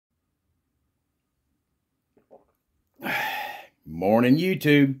Morning,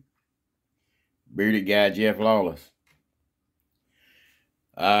 YouTube. Bearded guy Jeff Lawless.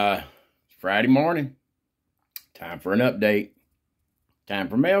 It's Friday morning. Time for an update. Time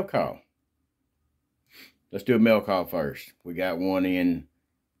for mail call. Let's do a mail call first. We got one in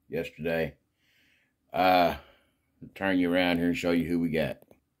yesterday. I'll turn you around here and show you who we got.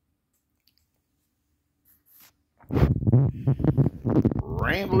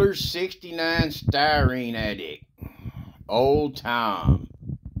 Rambler 69 Styrene Addict. Old Tom.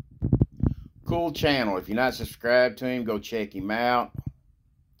 Cool channel. If you're not subscribed to him, go check him out.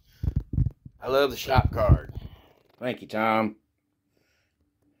 I love the shop card. Thank you, Tom.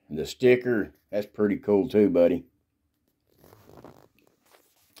 And the sticker, that's pretty cool too, buddy.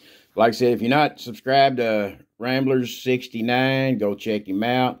 Like I said, if you're not subscribed to Ramblers 69, go check him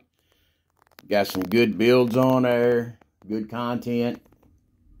out. Got some good builds on there. Good content.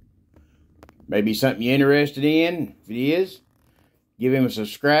 Maybe something you're interested in. If it is, give him a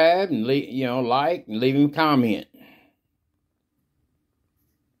subscribe and like and leave him a comment.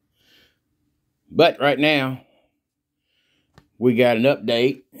 But right now, we got an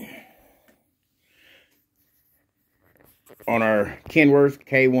update on our Kenworth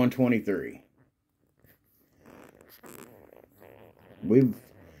K-123.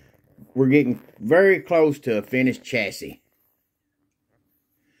 We're getting very close to a finished chassis.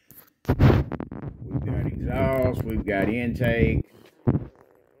 We've got exhaust, we've got intake,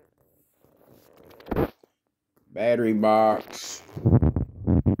 battery box.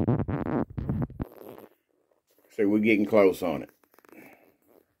 So we're getting close on it.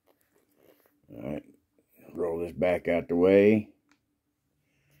 Alright, roll this back out the way.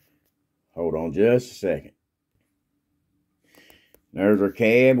 Hold on just a second. There's our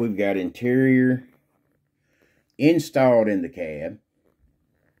cab. We've got interior installed in the cab.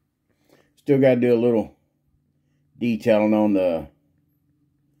 Still got to do a little detailing on the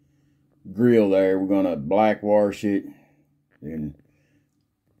grill there. We're going to black wash it and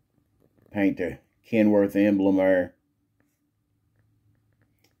paint the Kenworth emblem there.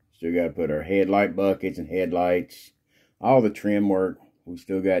 Still got to put our headlight buckets and headlights. All the trim work. We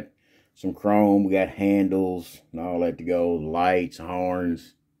still got some chrome. We got handles and all that to go. Lights,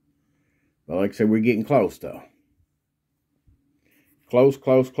 horns. But like I said, we're getting close though. Close,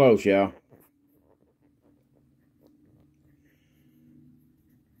 y'all.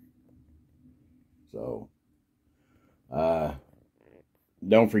 So,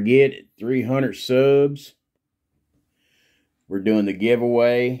 don't forget, 300 subs. We're doing the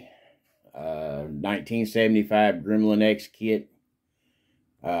giveaway. 1975 Gremlin X kit.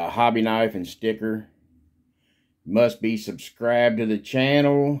 Hobby knife and sticker. Must be subscribed to the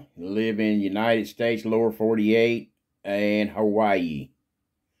channel. Live in United States, lower 48, and Hawaii.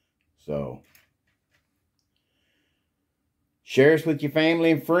 So, share us with your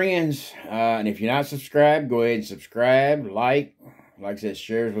family and friends. And if you're not subscribed, go ahead and subscribe, like I said,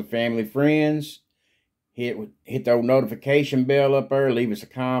 share us with family, friends. Hit the notification bell up there. Leave us a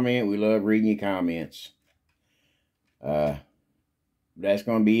comment. We love reading your comments. That's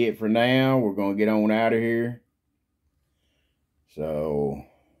going to be it for now. We're going to get on out of here. So,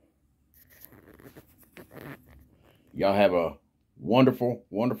 y'all have a wonderful,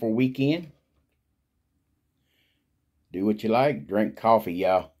 wonderful weekend. Do what you like. Drink coffee,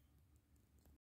 y'all.